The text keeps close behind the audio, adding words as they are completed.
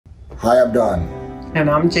Hi, I'm Don. And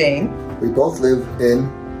I'm Jane. We both live in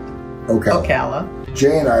Ocala.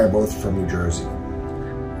 Jay and I are both from New Jersey.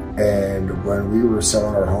 And when we were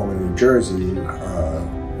selling our home in New Jersey,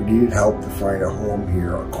 we needed help to find a home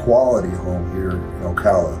here, a quality home here in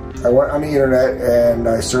Ocala. I went on the internet and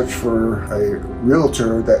I searched for a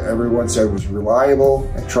realtor that everyone said was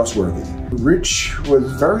reliable and trustworthy. Rich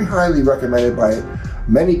was very highly recommended by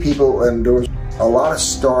many people, and there was a lot of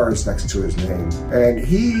stars next to his name. And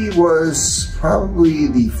he was probably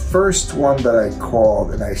the first one that I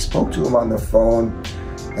called, and I spoke to him on the phone,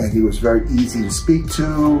 and he was very easy to speak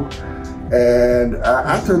to. And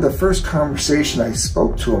after the first conversation I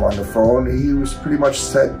spoke to him on the phone, he was pretty much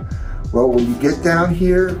said, well, when you get down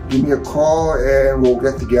here, give me a call and we'll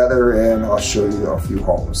get together and I'll show you a few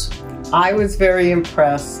homes. I was very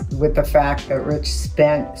impressed with the fact that Rich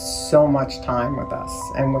spent so much time with us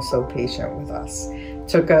and was so patient with us.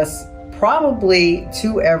 Took us probably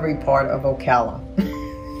to every part of Ocala,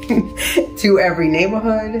 to every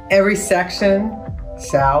neighborhood, every section,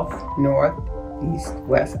 south, north, east,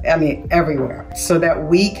 west, I mean, everywhere, so that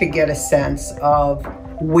we could get a sense of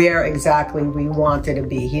where exactly we wanted to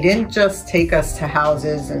be. He didn't just take us to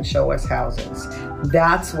houses and show us houses.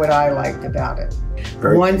 That's what I liked about it.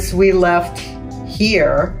 Once we left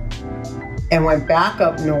here and went back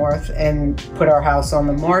up north and put our house on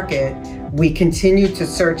the market, we continued to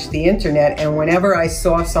search the internet, and whenever I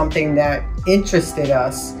saw something that interested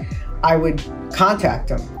us, I would contact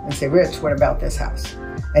him and say, Rich, what about this house?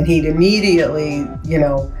 And he'd immediately,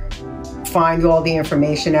 find all the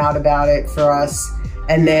information out about it for us.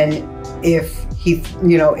 And then if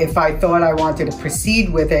I thought I wanted to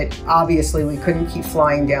proceed with it, obviously we couldn't keep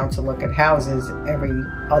flying down to look at houses every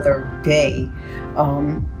other day.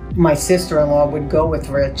 My sister-in-law would go with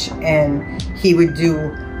Rich, and he would do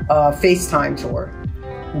a FaceTime tour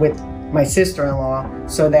with my sister-in-law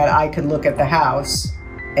so that I could look at the house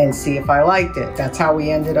and see if I liked it. That's how we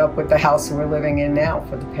ended up with the house we're living in now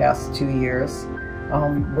for the past 2 years,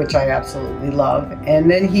 which I absolutely love. And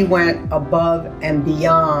then he went above and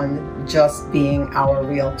beyond just being our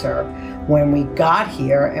realtor. When we got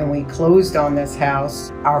here and we closed on this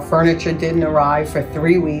house, our furniture didn't arrive for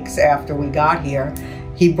 3 weeks after we got here.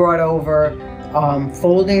 He brought over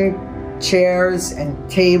folding chairs and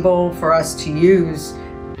table for us to use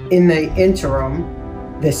in the interim,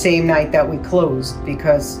 the same night that we closed,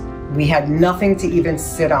 because we had nothing to even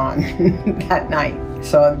sit on that night.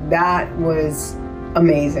 So that was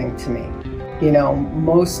amazing to me.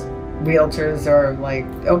 Most realtors are like,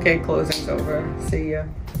 okay, closing's over, see ya,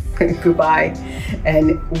 goodbye.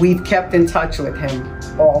 And we've kept in touch with him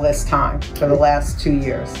all this time for the last 2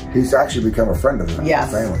 years. He's actually become a friend of the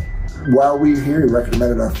family. While we were here, he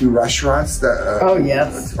recommended a few restaurants that... oh,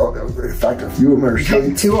 yes. In fact, a few of them are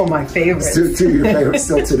still... two of my favorites. Two of your favorites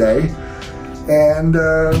still today. And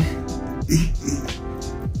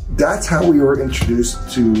that's how we were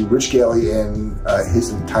introduced to Rich Gailey and his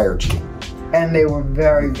entire team. And they were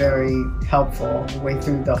very, very helpful all the way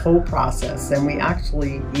through the whole process. And we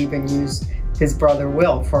actually even used his brother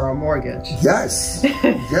Will for our mortgage. Yes,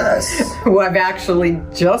 yes. Who I've actually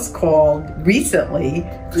just called recently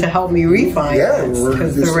to help me refinance,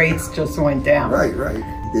 because the rates just went down. Right.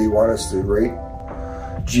 They want us to rate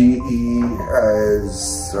GE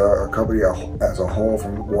as a company as a whole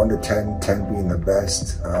from 1 to 10, 10 being the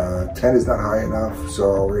best. 10 is not high enough, so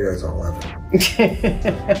I'll rate it as 11.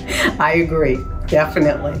 I agree,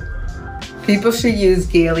 definitely. People should use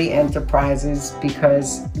Gailey Enterprises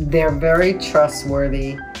because they're very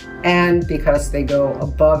trustworthy and because they go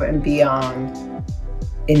above and beyond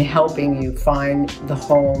in helping you find the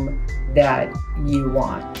home that you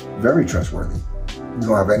want. Very trustworthy. You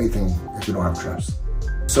don't have anything if you don't have trust.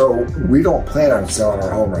 So we don't plan on selling our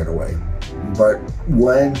home right away. But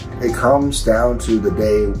when it comes down to the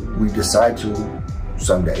day we decide to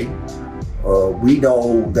someday, we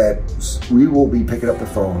know that we will be picking up the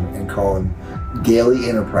phone and calling Gailey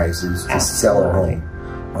Enterprises to sell our home.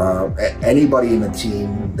 Anybody in the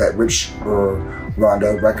team that Rich or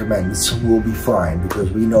Rhonda recommends will be fine, because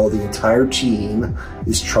we know the entire team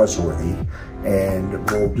is trustworthy and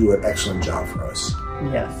will do an excellent job for us.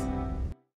 Yes.